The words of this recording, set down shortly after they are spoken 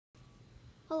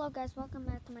Hello guys, welcome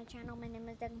back to my channel. My name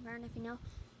is Declan Brown, if you know.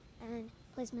 And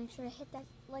please make sure to hit that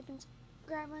like and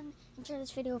subscribe button and share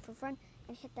this video for fun.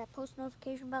 And hit that post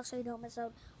notification bell so you don't miss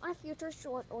out on a future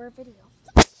short or video.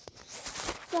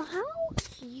 So how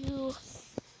you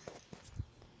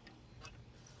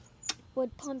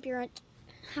would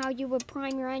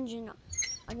prime your engine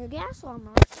on your gas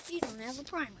lawnmower if you don't have a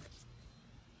primer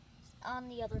on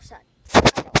the other side.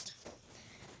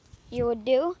 You would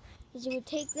do is you would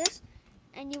take this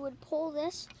and you would pull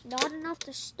this, not enough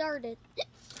to start it,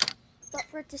 but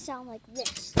for it to sound like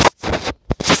this.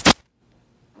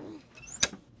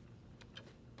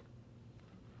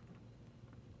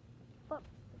 But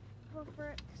for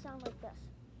it to sound like this.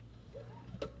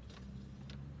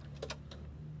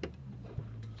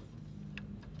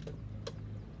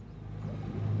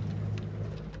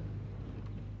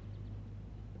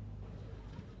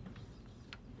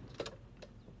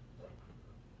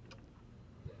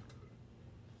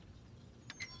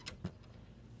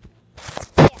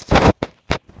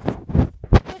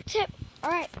 Quick tip.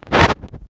 Alright.